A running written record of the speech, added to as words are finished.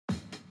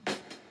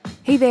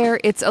Hey there,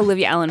 it's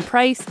Olivia Allen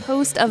Price,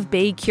 host of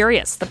Bay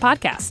Curious, the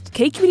podcast.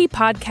 KQED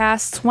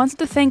Podcasts wants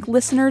to thank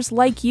listeners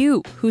like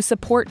you whose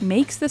support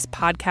makes this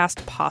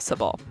podcast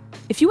possible.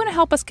 If you want to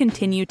help us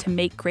continue to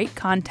make great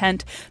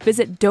content,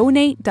 visit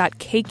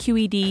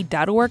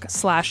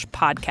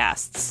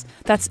donate.kqed.org/podcasts.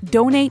 That's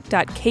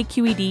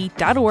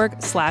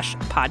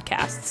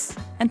donate.kqed.org/podcasts.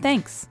 And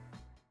thanks.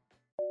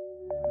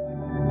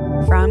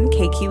 From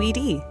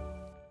KQED.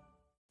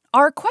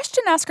 Our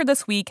question asker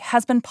this week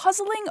has been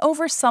puzzling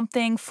over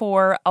something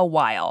for a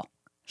while.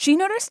 She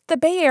noticed the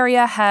Bay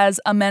Area has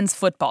a men's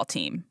football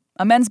team,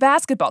 a men's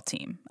basketball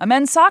team, a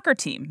men's soccer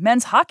team,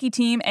 men's hockey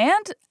team,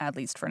 and, at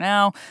least for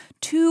now,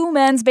 2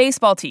 men's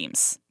baseball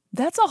teams.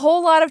 That's a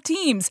whole lot of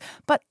teams,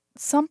 but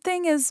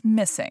something is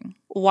missing.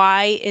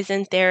 Why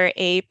isn't there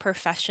a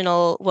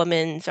professional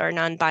women's or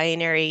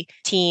non-binary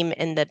team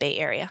in the Bay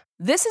Area?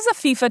 This is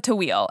Afifa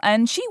Tawil,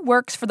 and she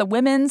works for the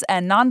women's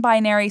and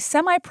non-binary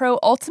semi-pro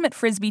ultimate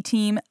frisbee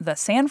team, the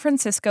San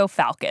Francisco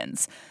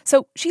Falcons.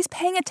 So she's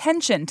paying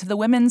attention to the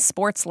women's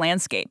sports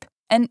landscape.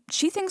 And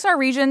she thinks our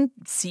region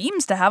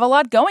seems to have a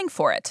lot going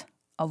for it.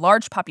 A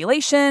large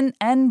population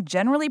and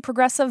generally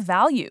progressive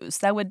values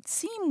that would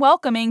seem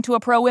welcoming to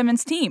a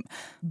pro-women's team.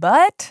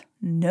 But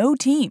no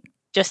team.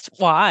 Just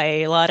why?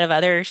 A lot of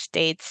other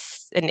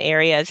states and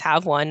areas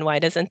have one. Why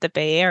doesn't the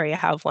Bay Area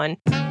have one?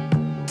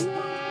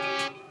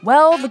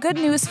 Well, the good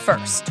news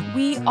first.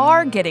 We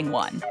are getting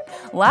one.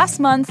 Last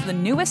month, the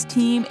newest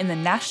team in the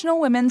National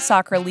Women's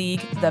Soccer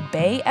League, the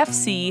Bay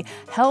FC,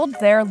 held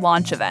their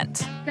launch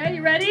event. Okay,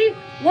 you ready?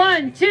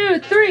 1, 2,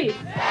 3. Bay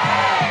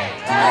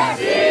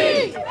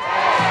FC! Bay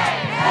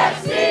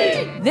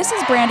FC! This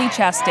is Brandi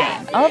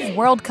Chastain of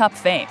World Cup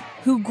fame,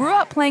 who grew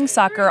up playing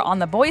soccer on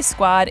the boys'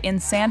 squad in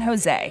San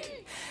Jose.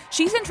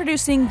 She's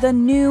introducing the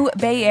new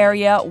Bay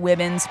Area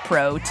Women's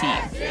Pro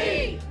team.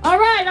 All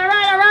right.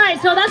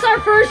 So that's our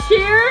first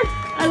year.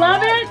 I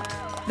love it.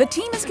 The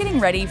team is getting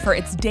ready for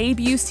its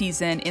debut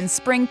season in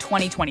spring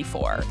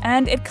 2024,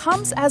 and it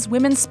comes as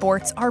women's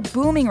sports are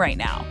booming right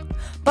now.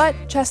 But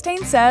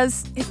Chastain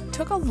says it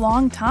took a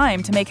long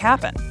time to make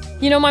happen.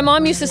 You know, my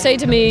mom used to say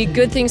to me,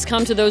 good things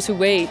come to those who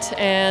wait.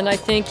 And I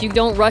think you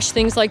don't rush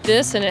things like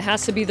this, and it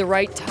has to be the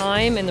right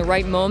time and the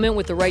right moment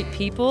with the right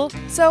people.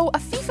 So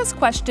Afifa's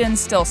question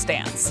still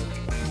stands.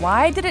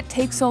 Why did it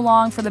take so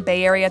long for the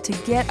Bay Area to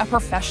get a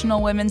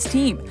professional women's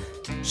team?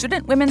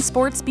 Shouldn't women's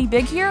sports be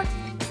big here?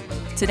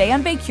 Today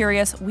on Bay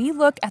Curious, we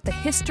look at the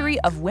history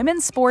of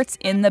women's sports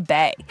in the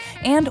Bay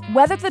and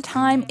whether the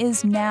time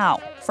is now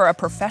for a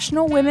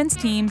professional women's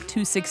team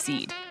to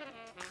succeed.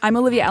 I'm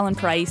Olivia Allen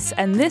Price,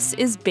 and this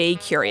is Bay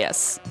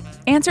Curious.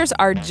 Answers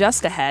are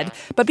just ahead,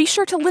 but be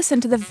sure to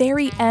listen to the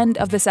very end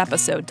of this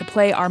episode to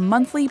play our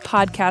monthly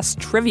podcast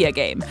trivia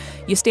game.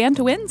 You stand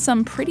to win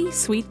some pretty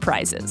sweet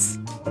prizes.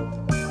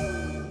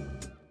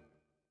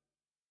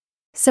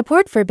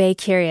 Support for Bay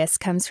Curious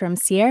comes from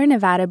Sierra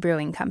Nevada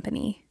Brewing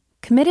Company,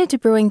 committed to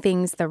brewing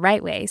things the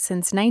right way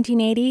since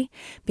 1980,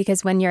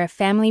 because when you're a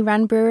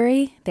family-run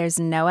brewery, there's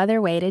no other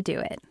way to do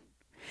it.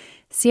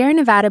 Sierra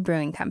Nevada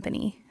Brewing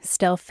Company,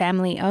 still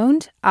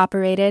family-owned,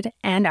 operated,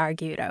 and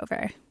argued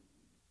over.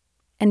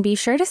 And be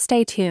sure to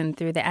stay tuned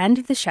through the end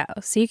of the show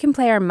so you can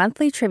play our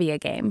monthly trivia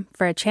game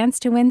for a chance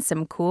to win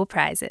some cool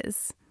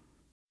prizes.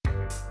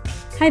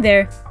 Hi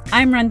there,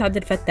 I'm Rand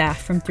Abdel Fattah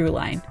from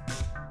Throughline.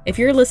 If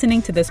you're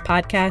listening to this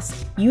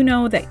podcast, you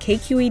know that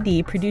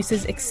KQED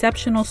produces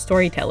exceptional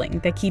storytelling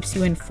that keeps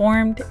you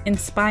informed,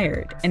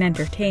 inspired, and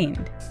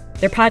entertained.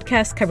 Their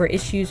podcasts cover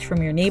issues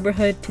from your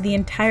neighborhood to the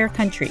entire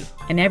country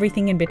and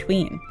everything in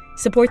between.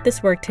 Support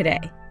this work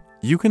today.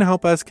 You can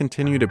help us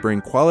continue to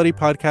bring quality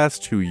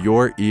podcasts to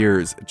your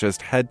ears.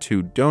 Just head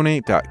to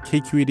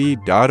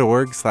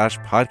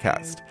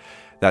donate.kqed.org/podcast.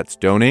 That's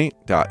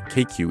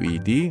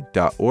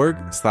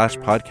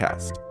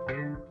donate.kqed.org/podcast.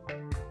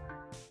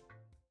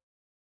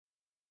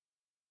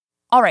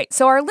 All right,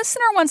 so our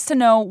listener wants to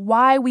know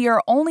why we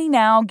are only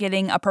now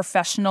getting a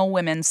professional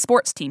women's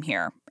sports team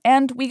here.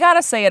 And we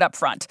gotta say it up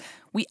front.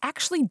 We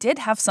actually did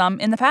have some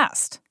in the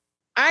past.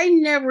 I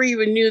never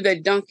even knew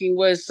that dunking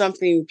was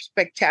something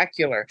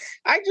spectacular.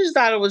 I just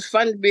thought it was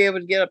fun to be able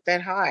to get up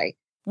that high.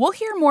 We'll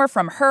hear more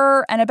from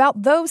her and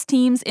about those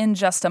teams in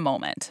just a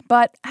moment.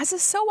 But as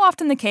is so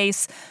often the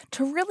case,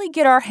 to really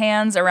get our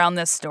hands around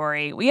this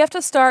story, we have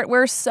to start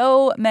where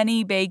so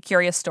many Bay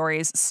Curious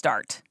stories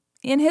start.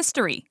 In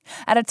history,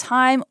 at a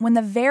time when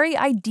the very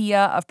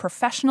idea of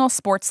professional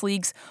sports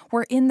leagues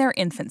were in their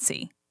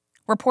infancy.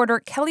 Reporter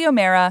Kelly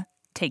O'Mara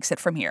takes it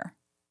from here.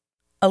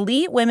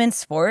 Elite women's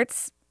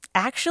sports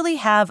actually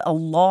have a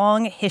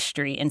long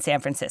history in San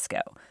Francisco.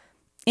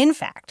 In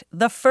fact,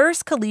 the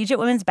first collegiate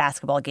women's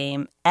basketball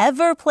game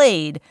ever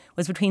played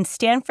was between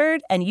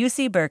Stanford and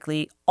UC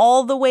Berkeley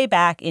all the way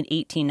back in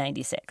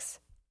 1896.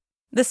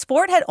 The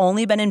sport had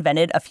only been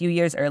invented a few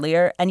years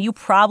earlier, and you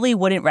probably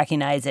wouldn't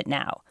recognize it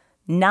now.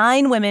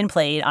 9 women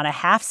played on a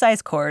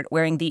half-size court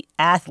wearing the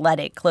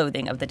athletic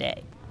clothing of the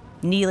day.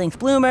 Knee-length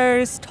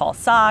bloomers, tall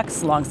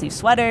socks, long-sleeve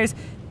sweaters.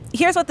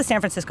 Here's what the San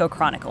Francisco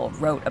Chronicle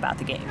wrote about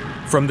the game.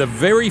 From the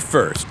very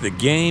first, the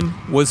game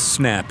was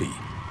snappy.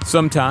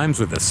 Sometimes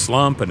with a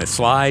slump and a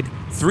slide,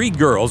 3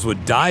 girls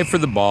would dive for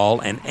the ball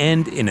and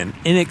end in an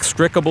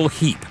inextricable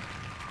heap.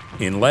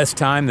 In less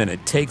time than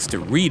it takes to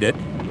read it,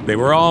 they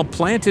were all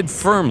planted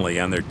firmly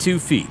on their 2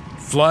 feet,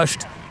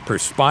 flushed,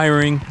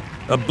 perspiring,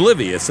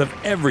 oblivious of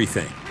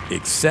everything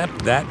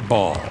except that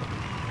ball.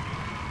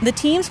 The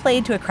teams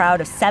played to a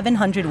crowd of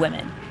 700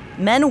 women.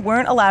 Men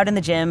weren't allowed in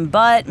the gym,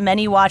 but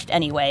many watched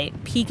anyway,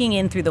 peeking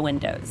in through the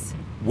windows.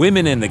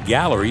 Women in the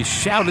gallery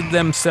shouted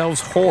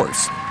themselves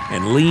hoarse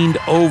and leaned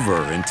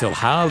over until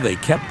how they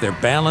kept their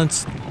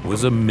balance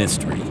was a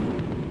mystery.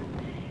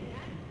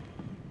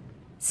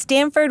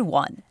 Stanford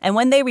won, and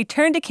when they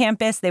returned to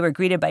campus, they were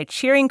greeted by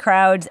cheering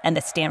crowds and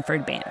the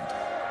Stanford Band.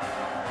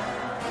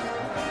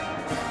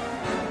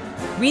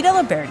 Rita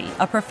Liberti,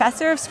 a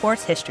professor of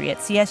sports history at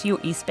CSU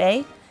East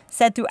Bay,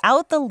 said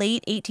throughout the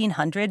late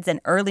 1800s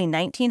and early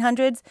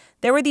 1900s,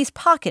 there were these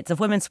pockets of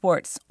women's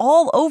sports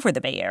all over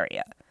the Bay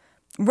Area.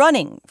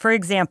 Running, for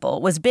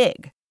example, was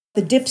big.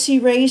 The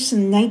Dipsea race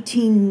in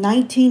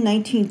 1919,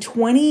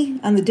 1920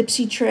 on the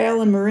Dipsea Trail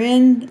in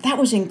Marin, that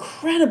was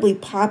incredibly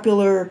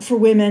popular for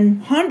women.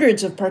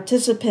 Hundreds of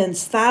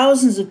participants,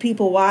 thousands of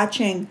people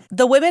watching.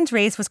 The women's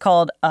race was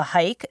called a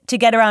hike to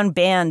get around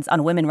bans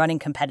on women running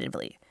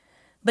competitively.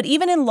 But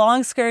even in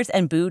long skirts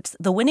and boots,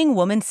 the winning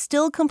woman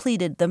still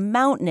completed the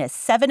mountainous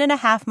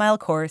 7.5-mile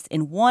course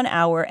in 1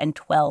 hour and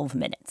 12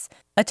 minutes,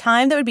 a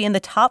time that would be in the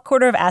top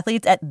quarter of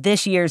athletes at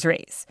this year's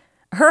race.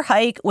 Her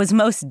hike was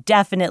most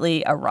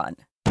definitely a run.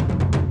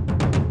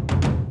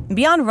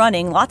 Beyond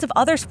running, lots of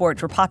other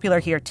sports were popular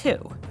here too.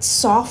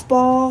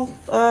 Softball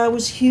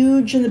was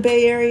huge in the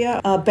Bay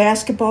Area.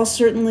 Basketball,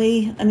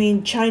 certainly. I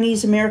mean,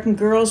 Chinese American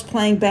girls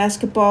playing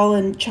basketball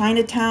in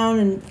Chinatown,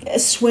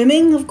 and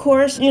swimming, of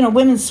course. You know,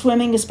 women's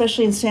swimming,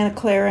 especially in Santa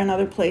Clara and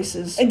other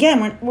places.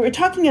 Again, we're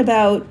talking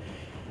about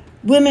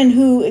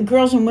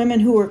girls and women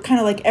who were kind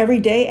of like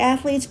everyday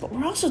athletes, but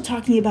we're also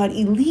talking about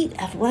elite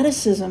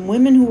athleticism,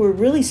 women who were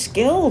really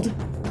skilled.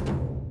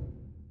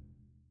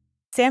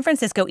 San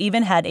Francisco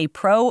even had a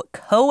pro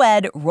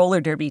co-ed roller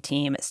derby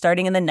team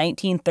starting in the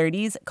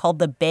 1930s called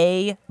the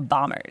Bay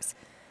Bombers.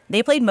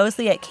 They played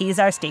mostly at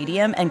Kezar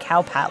Stadium and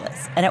Cow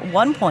Palace, and at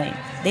one point,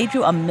 they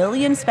drew 1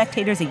 million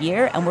spectators a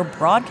year and were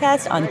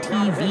broadcast on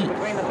TV.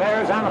 Between the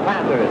Bears and the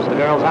Panthers, the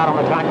girls out on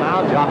the track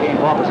now, jockeying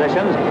for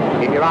positions.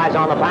 Keep your eyes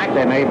on the pack.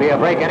 There may be a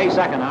break any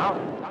second now.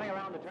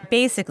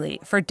 Basically,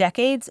 for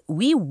decades,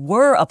 we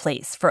were a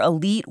place for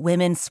elite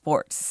women's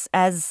sports,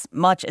 as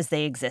much as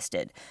they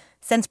existed,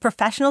 since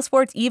professional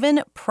sports,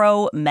 even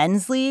pro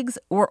men's leagues,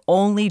 were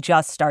only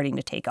just starting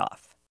to take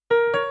off.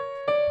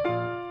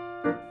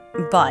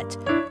 But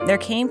there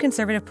came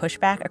conservative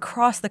pushback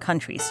across the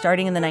country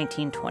starting in the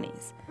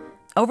 1920s.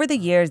 Over the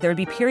years, there would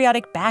be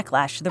periodic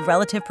backlash to the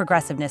relative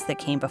progressiveness that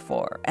came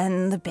before,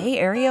 and the Bay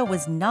Area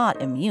was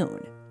not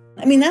immune.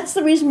 I mean, that's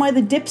the reason why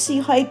the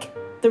Dipsea hike,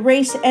 the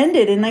race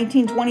ended in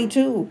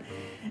 1922,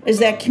 is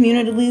that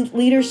community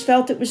leaders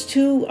felt it was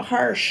too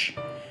harsh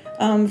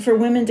for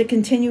women to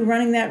continue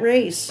running that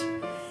race.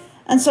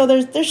 And so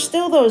there's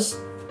still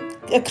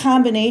a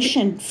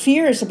combination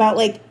fears about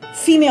like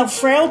female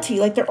frailty,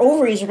 like their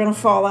ovaries are going to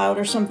fall out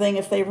or something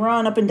if they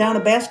run up and down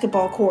a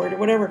basketball court or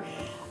whatever,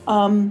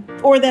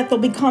 or that they'll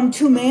become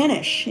too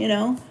mannish, you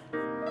know.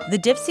 The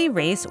Dipsea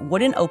race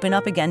wouldn't open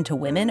up again to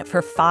women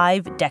for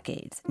 5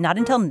 decades, not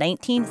until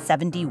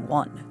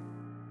 1971.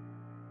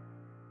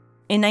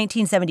 In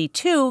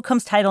 1972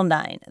 comes Title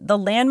IX, the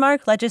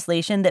landmark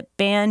legislation that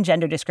banned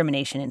gender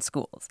discrimination in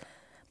schools.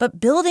 But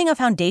building a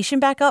foundation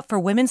back up for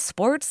women's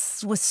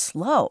sports was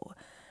slow.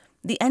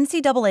 The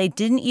NCAA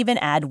didn't even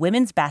add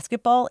women's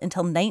basketball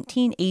until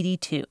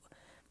 1982.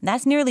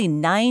 That's nearly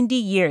 90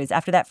 years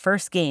after that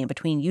first game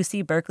between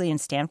UC Berkeley and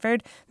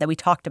Stanford that we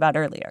talked about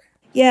earlier.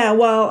 Yeah,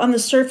 while on the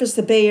surface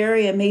the Bay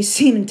Area may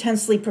seem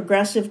intensely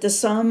progressive to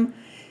some,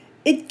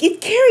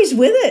 it carries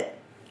with it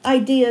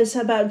ideas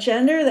about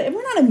gender.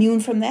 We're not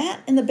immune from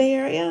that in the Bay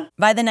Area.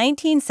 By the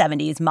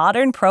 1970s,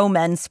 modern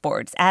pro-men's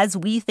sports, as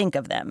we think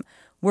of them,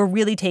 were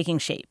really taking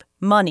shape.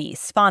 Money,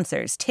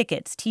 sponsors,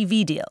 tickets,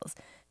 TV deals.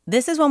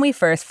 This is when we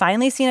first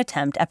finally see an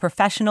attempt at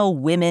professional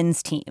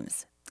women's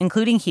teams,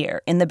 including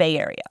here in the Bay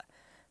Area.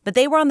 But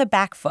they were on the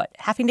back foot,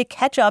 having to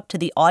catch up to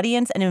the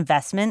audience and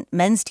investment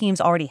men's teams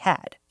already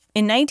had.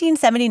 In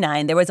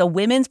 1979, there was a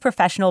women's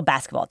professional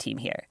basketball team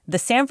here, the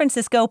San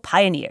Francisco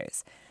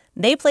Pioneers.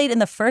 They played in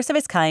the first of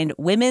its kind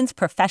women's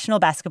professional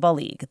basketball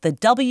league, the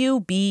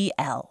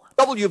WBL.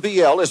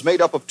 WBL is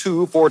made up of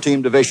 2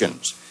 4-team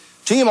divisions.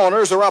 Team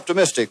owners are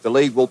optimistic the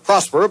league will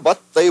prosper, but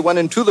they went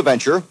into the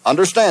venture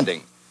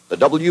understanding the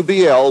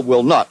WBL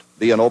will not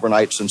be an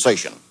overnight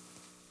sensation.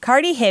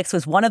 Cardi Hicks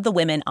was one of the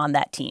women on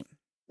that team.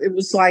 It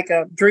was like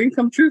a dream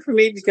come true for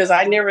me because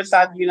I never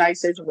thought the United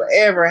States would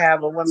ever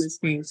have a women's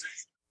team.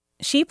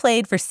 She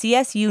played for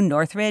CSU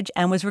Northridge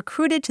and was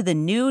recruited to the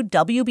new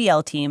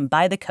WBL team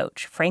by the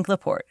coach, Frank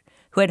Laporte,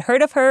 who had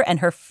heard of her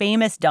and her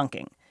famous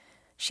dunking.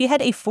 She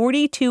had a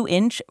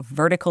 42-inch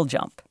vertical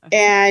jump.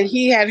 And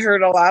he had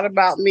heard a lot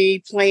about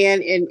me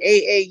playing in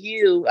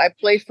AAU. I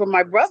played for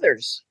my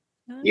brothers,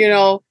 you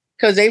know,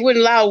 because they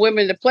wouldn't allow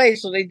women to play,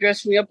 so they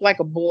dressed me up like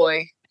a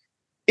boy,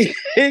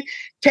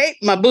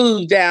 taped my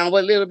boobs down,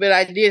 what little bit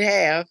I did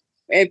have.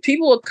 And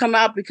people would come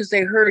out because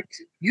they heard,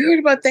 you heard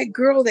about that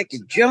girl that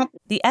could jump?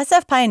 The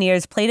SF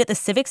Pioneers played at the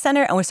Civic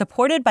Center and were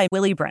supported by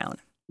Willie Brown.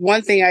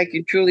 One thing I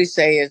can truly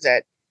say is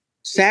that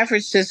San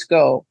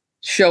Francisco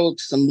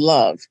showed some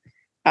love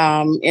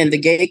in the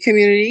gay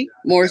community,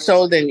 more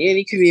so than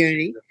any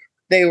community.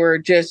 They were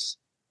just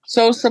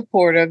so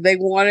supportive. They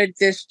wanted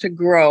this to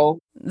grow.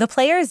 The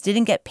players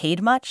didn't get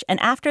paid much, and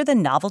after the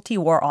novelty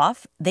wore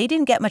off, they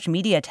didn't get much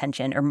media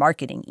attention or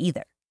marketing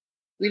either.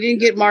 We didn't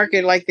get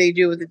marketed like they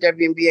do with the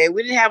WNBA.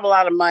 We didn't have a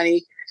lot of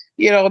money.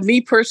 You know,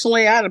 me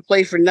personally, I'd have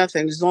played for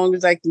nothing as long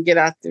as I can get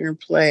out there and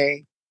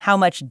play. How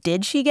much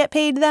did she get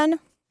paid then?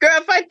 Girl,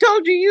 if I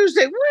told you, you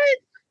said,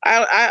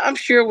 what? I'm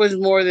sure it was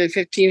more than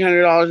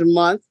 $1,500 a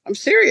month. I'm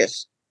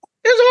serious.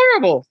 It was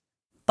horrible.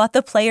 But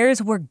the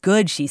players were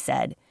good, she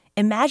said.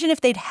 Imagine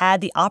if they'd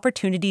had the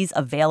opportunities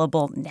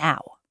available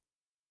now.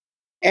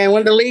 And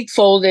when the league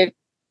folded,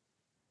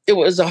 it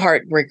was a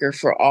heartbreaker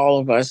for all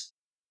of us.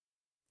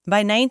 By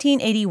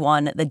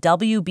 1981, the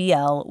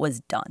WBL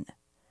was done.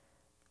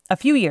 A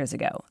few years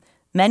ago,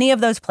 many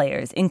of those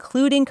players,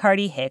 including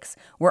Cardi Hicks,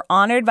 were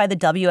honored by the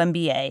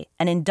WNBA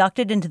and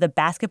inducted into the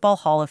Basketball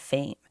Hall of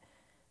Fame.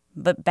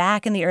 But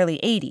back in the early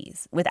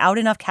 80s, without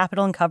enough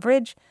capital and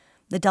coverage,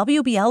 the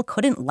WBL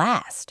couldn't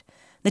last.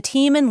 The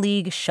team and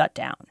league shut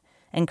down,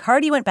 and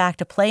Cardi went back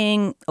to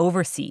playing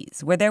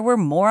overseas, where there were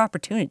more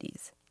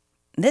opportunities.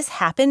 This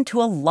happened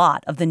to a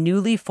lot of the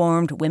newly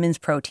formed women's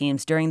pro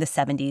teams during the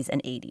 70s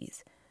and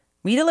 80s.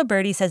 Rita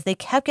Liberti says they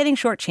kept getting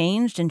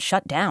shortchanged and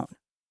shut down.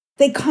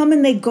 They come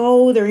and they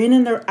go. They're in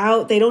and they're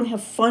out. They don't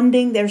have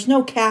funding. There's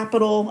no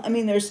capital. I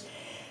mean,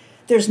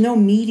 there's no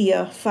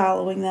media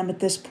following them at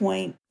this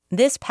point.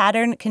 This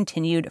pattern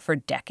continued for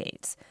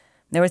decades.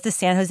 There was the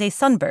San Jose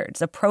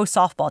Sunbirds, a pro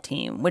softball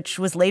team, which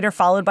was later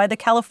followed by the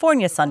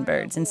California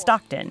Sunbirds in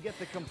Stockton,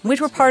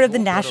 which were part of the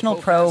National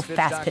Pro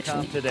Fast Pitch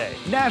League.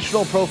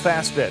 National Pro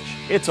Fast Pitch.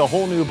 It's a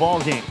whole new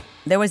ballgame.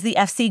 There was the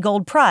FC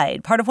Gold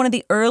Pride, part of one of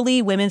the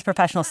early women's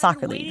professional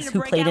soccer leagues,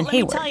 who played in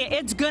Hayward. Let me tell you,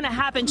 it's going to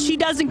happen. She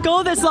doesn't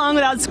go this long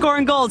without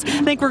scoring goals.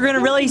 I think we're going to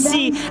really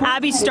see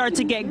Abby start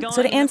to get going.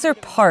 So to answer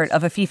part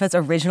of AFIFA's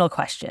original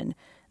question,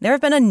 there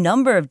have been a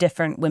number of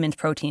different women's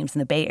pro teams in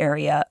the Bay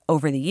Area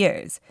over the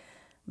years,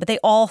 but they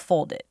all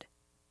folded.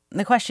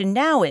 The question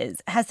now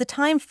is, has the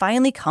time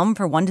finally come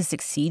for one to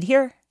succeed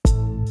here?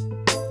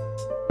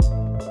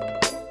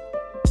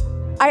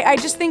 I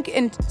just think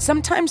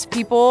sometimes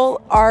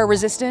people are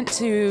resistant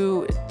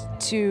to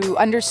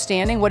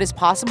understanding what is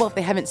possible if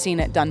they haven't seen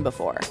it done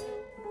before.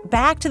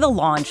 Back to the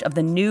launch of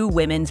the new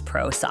women's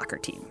pro soccer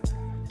team.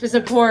 To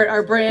support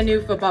our brand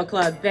new football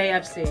club, Bay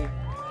FC.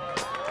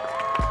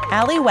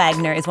 Allie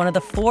Wagner is one of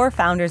the 4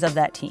 founders of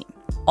that team.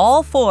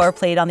 All 4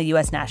 played on the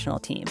U.S. national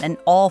team, and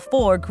all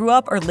 4 grew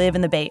up or live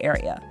in the Bay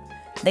Area.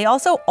 They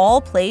also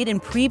all played in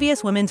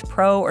previous women's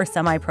pro or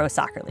semi-pro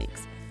soccer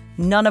leagues,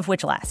 none of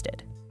which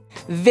lasted.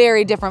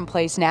 Very different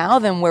place now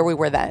than where we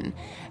were then.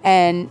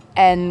 And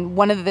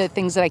one of the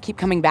things that I keep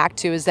coming back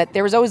to is that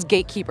there was always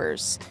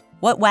gatekeepers.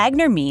 What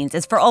Wagner means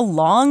is for a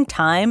long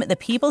time, the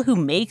people who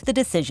make the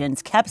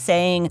decisions kept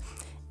saying,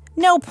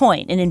 no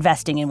point in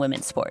investing in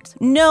women's sports.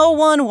 No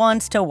one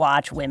wants to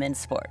watch women's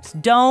sports.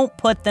 Don't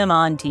put them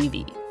on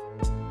TV.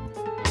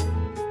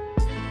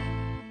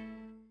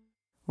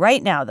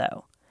 Right now,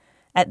 though,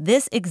 at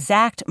this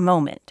exact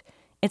moment,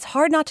 it's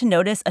hard not to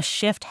notice a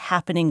shift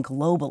happening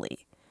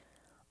globally.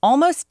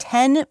 Almost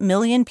 10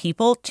 million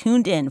people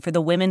tuned in for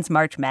the Women's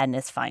March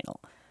Madness final.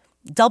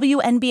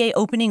 WNBA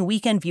opening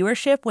weekend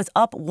viewership was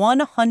up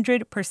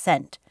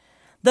 100%.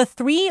 The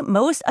 3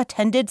 most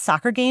attended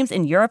soccer games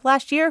in Europe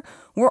last year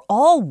were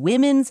all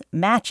women's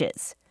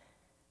matches.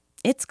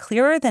 It's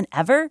clearer than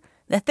ever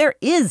that there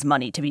is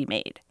money to be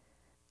made.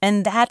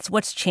 And that's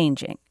what's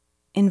changing.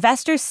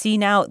 Investors see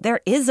now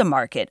there is a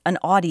market, an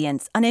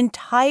audience, an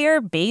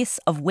entire base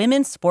of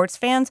women's sports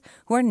fans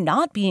who are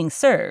not being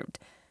served.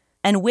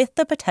 And with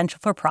the potential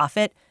for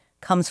profit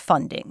comes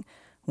funding,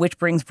 which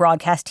brings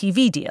broadcast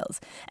TV deals.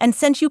 And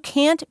since you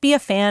can't be a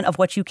fan of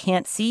what you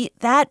can't see,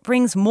 that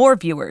brings more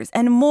viewers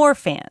and more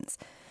fans.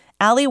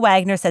 Allie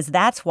Wagner says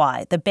that's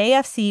why the Bay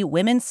FC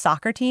women's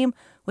soccer team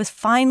was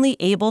finally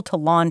able to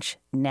launch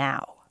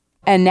now.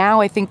 And now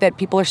I think that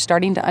people are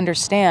starting to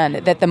understand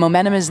that the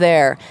momentum is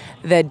there,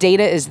 the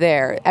data is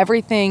there.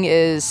 Everything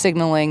is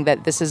signaling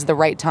that this is the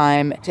right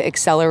time to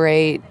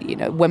accelerate,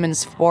 women's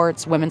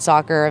sports, women's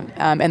soccer,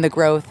 and the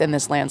growth in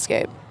this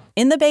landscape.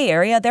 In the Bay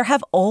Area, there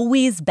have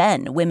always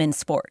been women's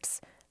sports.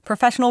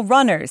 Professional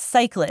runners,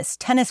 cyclists,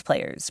 tennis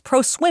players,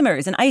 pro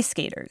swimmers, and ice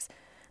skaters.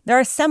 There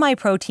are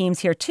semi-pro teams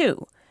here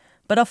too.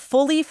 But a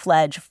fully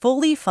fledged,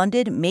 fully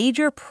funded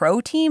major pro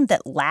team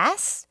that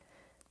lasts?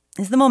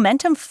 Is the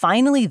momentum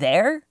finally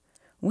there?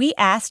 We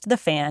asked the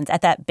fans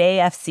at that Bay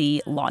FC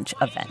launch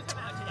event.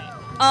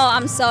 Oh,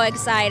 I'm so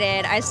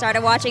excited. I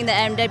started watching the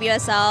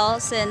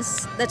NWSL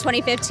since the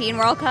 2015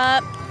 World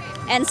Cup,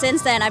 And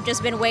since then, I've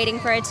just been waiting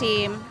for a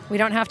team. We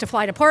don't have to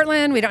fly to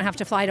Portland. We don't have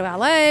to fly to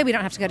LA. We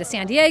don't have to go to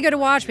San Diego to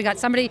watch. We got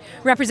somebody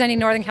representing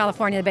Northern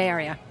California, the Bay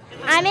Area.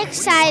 I'm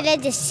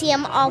excited to see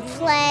them all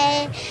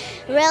play.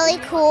 Really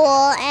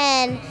cool,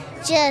 and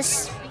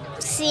just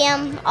see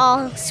them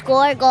all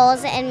score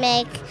goals and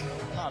make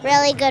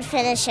really good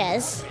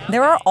finishes.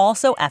 There are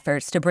also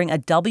efforts to bring a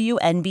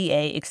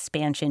WNBA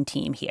expansion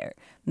team here,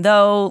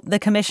 though the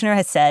commissioner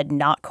has said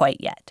not quite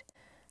yet.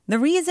 The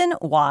reason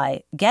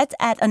why gets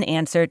at an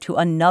answer to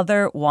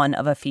another one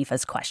of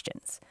FIFA's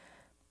questions.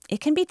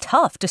 It can be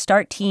tough to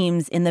start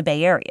teams in the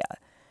Bay Area.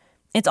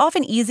 It's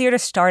often easier to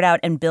start out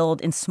and build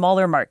in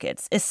smaller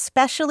markets,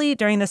 especially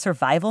during the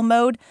survival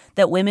mode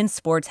that women's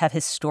sports have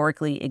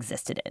historically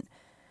existed in.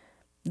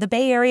 The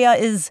Bay Area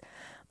is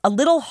a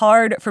little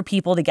hard for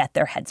people to get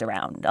their heads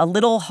around, a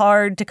little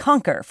hard to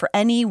conquer for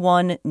any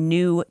one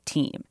new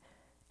team.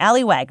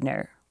 Allie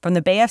Wagner from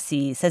the Bay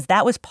FC says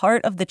that was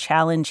part of the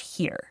challenge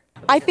here.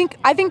 I think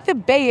the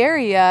Bay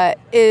Area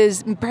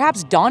is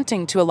perhaps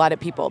daunting to a lot of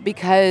people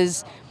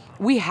because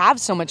we have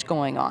so much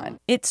going on.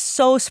 It's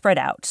so spread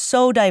out,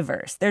 so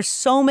diverse. There's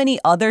so many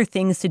other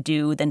things to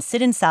do than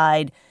sit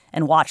inside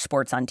and watch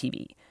sports on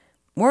TV.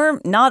 We're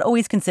not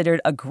always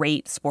considered a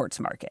great sports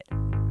market.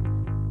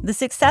 The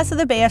success of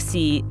the Bay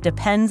FC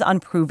depends on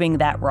proving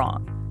that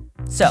wrong.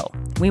 So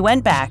we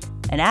went back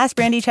and asked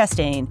Brandi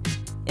Chastain,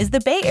 is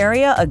the Bay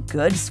Area a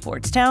good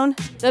sports town?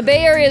 The Bay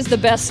Area is the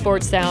best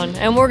sports town,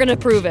 and we're going to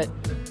prove it.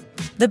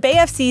 The Bay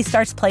FC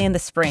starts play in the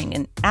spring,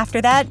 and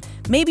after that,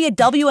 maybe a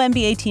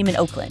WNBA team in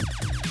Oakland.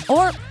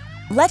 Or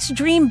let's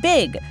dream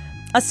big.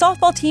 A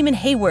softball team in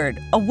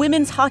Hayward, a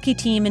women's hockey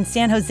team in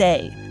San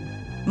Jose.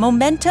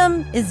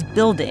 Momentum is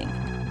building.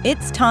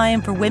 It's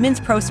time for women's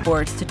pro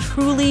sports to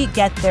truly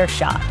get their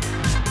shot.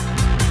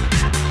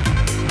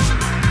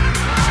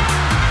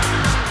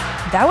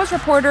 That was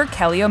reporter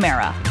Kelly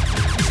O'Mara.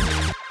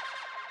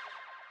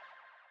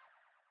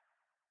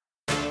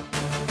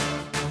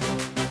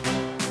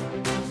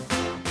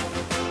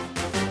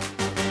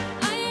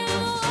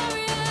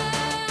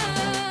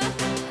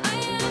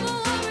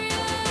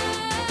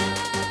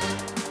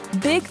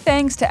 Big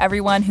thanks to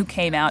everyone who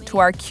came out to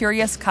our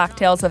Curious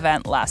Cocktails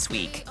event last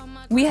week.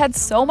 We had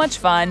so much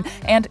fun,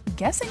 and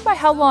guessing by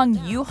how long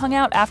you hung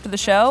out after the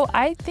show,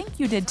 I think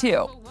you did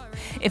too.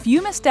 If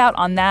you missed out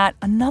on that,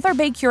 another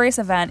Bay Curious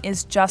event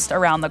is just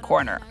around the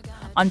corner.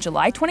 On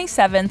July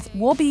 27th,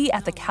 we'll be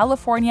at the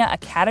California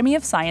Academy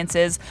of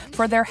Sciences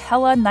for their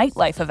Hella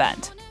Nightlife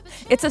event.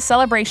 It's a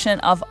celebration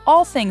of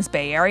all things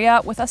Bay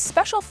Area with a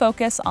special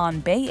focus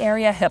on Bay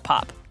Area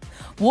hip-hop.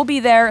 We'll be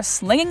there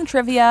slinging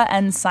trivia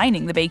and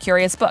signing the Bay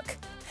Curious book.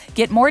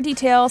 Get more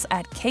details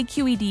at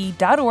kqed.org/live.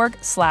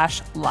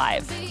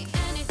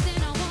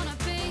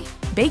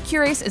 Bay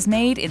Curious is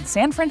made in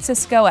San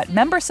Francisco at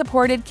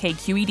member-supported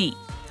KQED.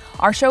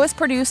 Our show is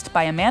produced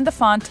by Amanda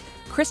Font,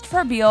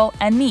 Christopher Beal,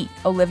 and me,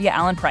 Olivia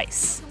Allen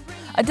Price.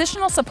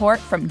 Additional support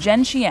from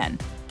Jen Chien,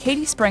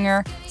 Katie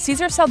Springer,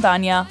 Cesar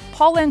Saldana,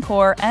 Paul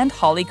Lancourt, and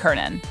Holly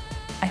Kernan.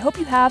 I hope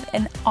you have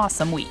an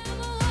awesome week.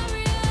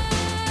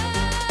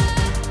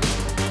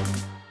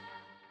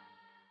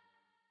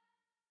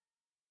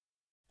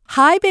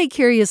 Hi, Bay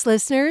Curious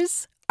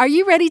listeners. Are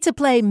you ready to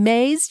play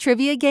May's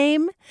Trivia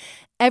Game?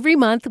 Every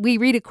month, we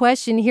read a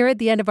question here at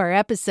the end of our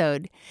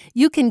episode.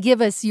 You can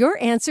give us your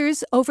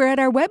answers over at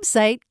our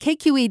website,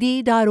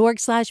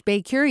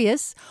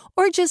 kqed.org/BayCurious,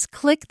 or just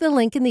click the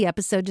link in the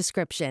episode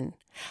description.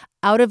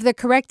 Out of the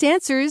correct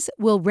answers,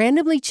 we'll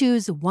randomly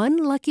choose one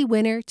lucky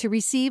winner to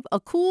receive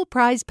a cool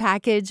prize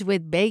package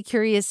with Bay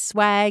Curious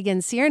swag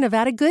and Sierra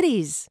Nevada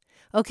goodies.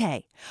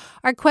 Okay,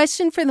 our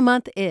question for the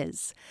month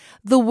is,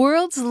 the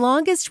world's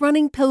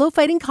longest-running pillow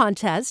fighting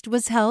contest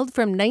was held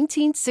from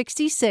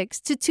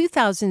 1966 to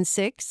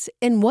 2006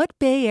 in what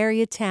Bay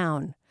Area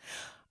town?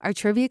 Our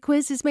trivia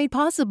quiz is made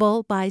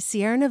possible by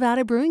Sierra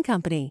Nevada Brewing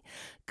Company.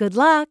 Good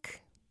luck!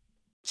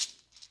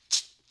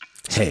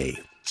 Hey,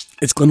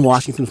 it's Glenn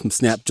Washington from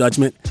Snap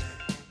Judgment,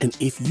 and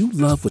if you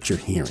love what you're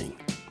hearing,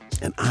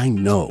 and I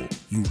know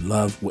you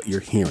love what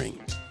you're hearing,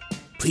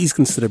 please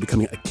consider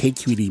becoming a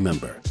KQED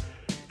member.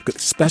 Get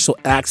special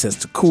access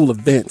to cool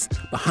events,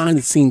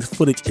 behind-the-scenes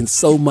footage, and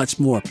so much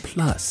more.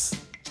 Plus,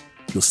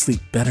 you'll sleep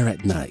better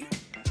at night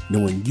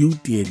knowing you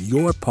did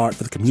your part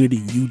for the community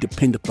you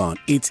depend upon.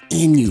 It's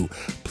in you.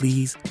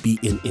 Please be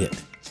in it.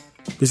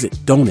 Visit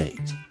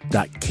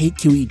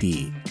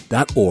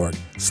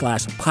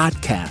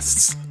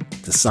donate.kqed.org/podcasts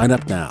to sign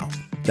up now.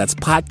 That's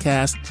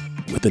podcast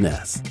with an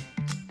S.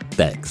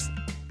 Thanks.